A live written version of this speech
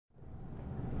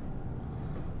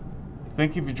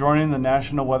Thank you for joining the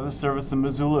National Weather Service in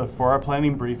Missoula for our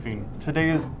planning briefing. Today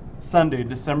is Sunday,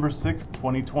 December 6,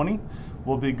 2020.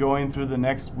 We'll be going through the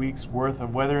next week's worth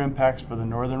of weather impacts for the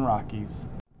Northern Rockies.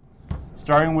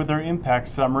 Starting with our impact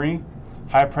summary,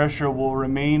 high pressure will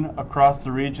remain across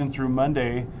the region through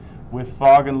Monday, with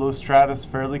fog and low stratus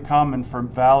fairly common for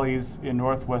valleys in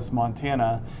northwest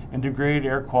Montana and degraded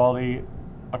air quality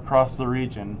across the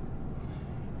region.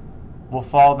 We'll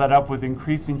follow that up with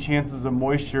increasing chances of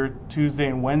moisture Tuesday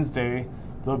and Wednesday.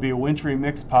 There'll be a wintry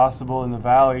mix possible in the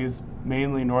valleys,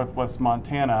 mainly northwest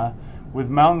Montana, with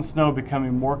mountain snow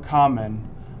becoming more common.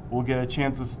 We'll get a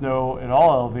chance of snow at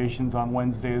all elevations on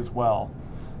Wednesday as well.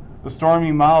 The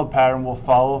stormy mild pattern will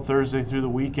follow Thursday through the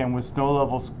weekend, with snow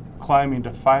levels climbing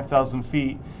to 5,000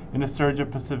 feet and a surge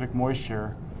of Pacific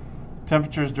moisture.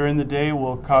 Temperatures during the day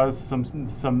will cause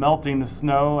some melting of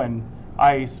snow and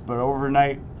ice, but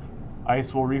overnight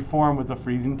ice will reform with the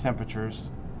freezing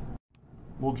temperatures.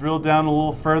 We'll drill down a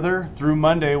little further. Through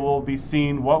Monday, we'll be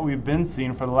seeing what we've been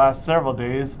seeing for the last several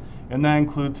days, and that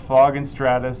includes fog and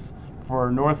stratus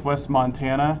for northwest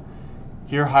Montana.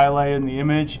 Here highlighted in the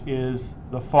image is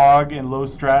the fog and low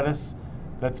stratus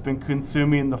that's been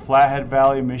consuming the Flathead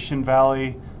Valley, Mission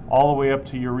Valley, all the way up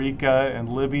to Eureka and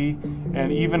Libby,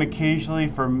 and even occasionally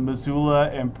from Missoula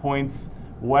and points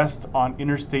west on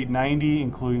Interstate 90,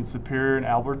 including Superior and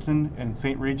Alberton and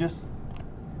St. Regis.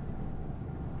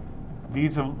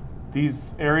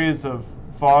 These areas of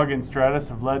fog and stratus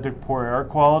have led to poor air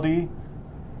quality,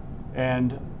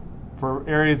 and for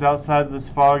areas outside of this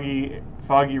foggy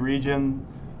region,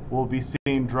 we'll be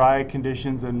seeing dry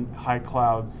conditions and high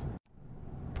clouds.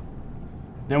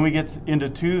 Then we get into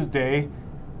Tuesday,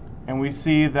 and we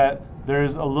see that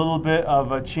there's a little bit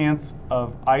of a chance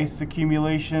of ice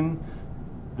accumulation.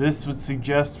 This would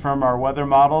suggest from our weather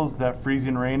models that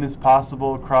freezing rain is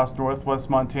possible across northwest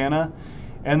Montana,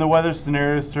 and the weather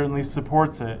scenario certainly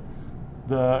supports it.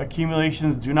 The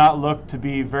accumulations do not look to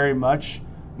be very much.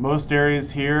 Most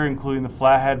areas here, including the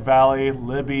Flathead Valley,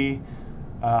 Libby,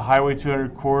 Highway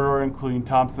 200 corridor, including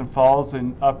Thompson Falls,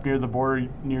 and up near the border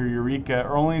near Eureka,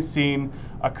 are only seeing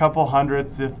a couple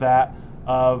hundredths, if that,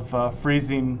 of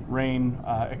freezing rain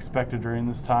expected during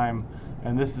this time.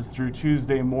 And this is through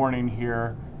Tuesday morning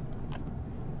here.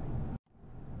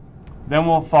 Then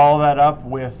we'll follow that up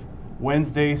with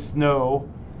Wednesday snow,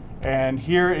 and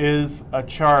here is a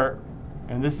chart,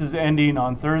 and this is ending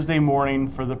on Thursday morning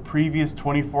for the previous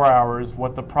 24 hours,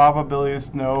 what the probability of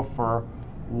snow for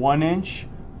 1 inch,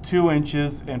 2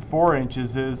 inches, and 4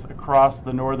 inches is across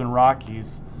the Northern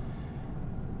Rockies.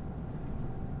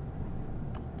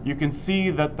 You can see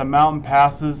that the mountain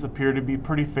passes appear to be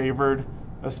pretty favored,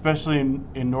 especially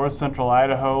in north central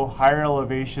Idaho. Higher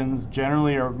elevations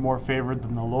generally are more favored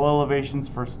than the low elevations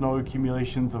for snow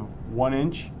accumulations of 1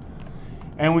 inch.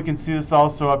 And we can see this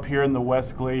also up here in the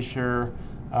West Glacier,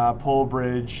 Pole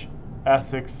Bridge,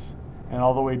 Essex, and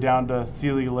all the way down to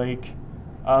Seeley Lake.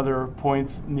 Other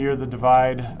points near the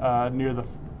divide, near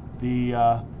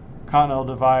the Continental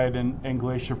Divide and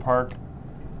Glacier Park.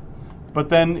 But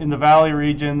then in the valley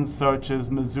regions such as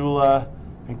Missoula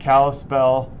and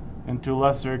Kalispell, and to a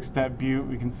lesser extent Butte,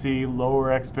 we can see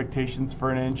lower expectations for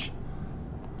 1 inch.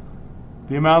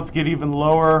 The amounts get even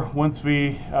lower once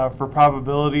for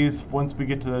probabilities, once we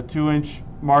get to the 2 inch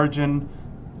margin.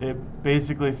 It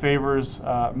basically favors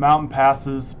mountain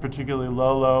passes, particularly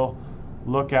Lolo,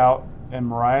 Lookout, and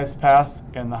Marias Pass,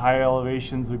 and the high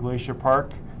elevations of Glacier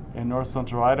Park in north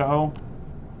central Idaho.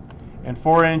 And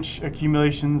 4 inch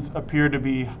accumulations appear to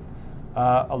be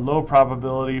a low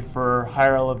probability for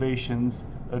higher elevations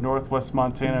of northwest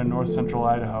Montana and north central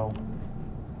Idaho.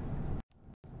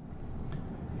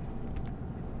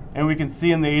 And we can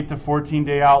see in the 8 to 14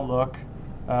 day outlook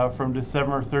from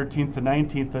December 13th to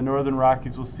 19th, the Northern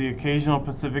Rockies will see occasional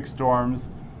Pacific storms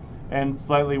and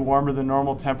slightly warmer than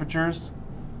normal temperatures.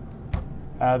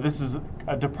 This is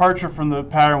a departure from the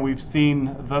pattern we've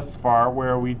seen thus far,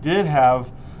 where we did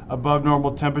have above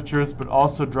normal temperatures but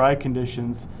also dry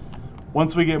conditions.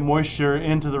 Once we get moisture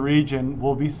into the region,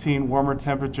 we'll be seeing warmer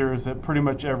temperatures at pretty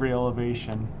much every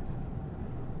elevation.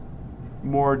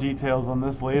 More details on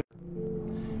this later.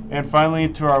 And finally,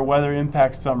 to our weather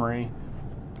impact summary.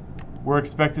 We're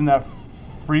expecting that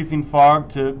freezing fog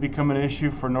to become an issue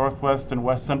for northwest and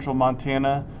west central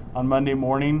Montana on Monday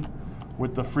morning,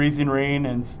 with the freezing rain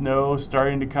and snow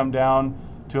starting to come down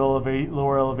to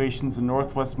lower elevations in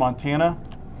northwest Montana.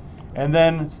 And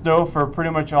then snow for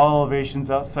pretty much all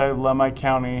elevations outside of Lemhi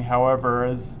County. However,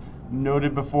 as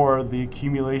noted before, the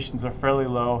accumulations are fairly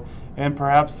low, and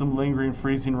perhaps some lingering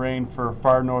freezing rain for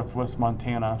far northwest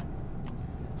Montana.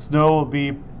 Snow will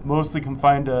be mostly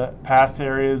confined to pass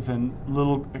areas and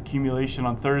little accumulation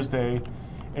on Thursday,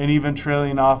 and even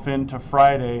trailing off into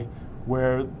Friday,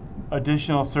 where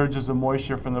additional surges of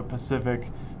moisture from the Pacific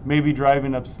may be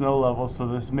driving up snow levels. So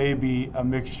this may be a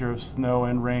mixture of snow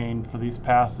and rain for these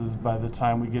passes by the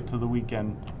time we get to the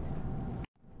weekend.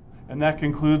 And that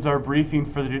concludes our briefing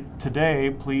for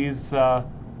today. Please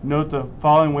note the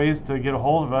following ways to get a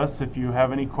hold of us if you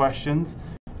have any questions,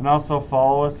 and also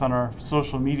follow us on our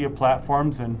social media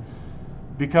platforms and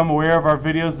become aware of our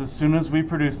videos as soon as we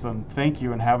produce them. Thank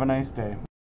you and have a nice day.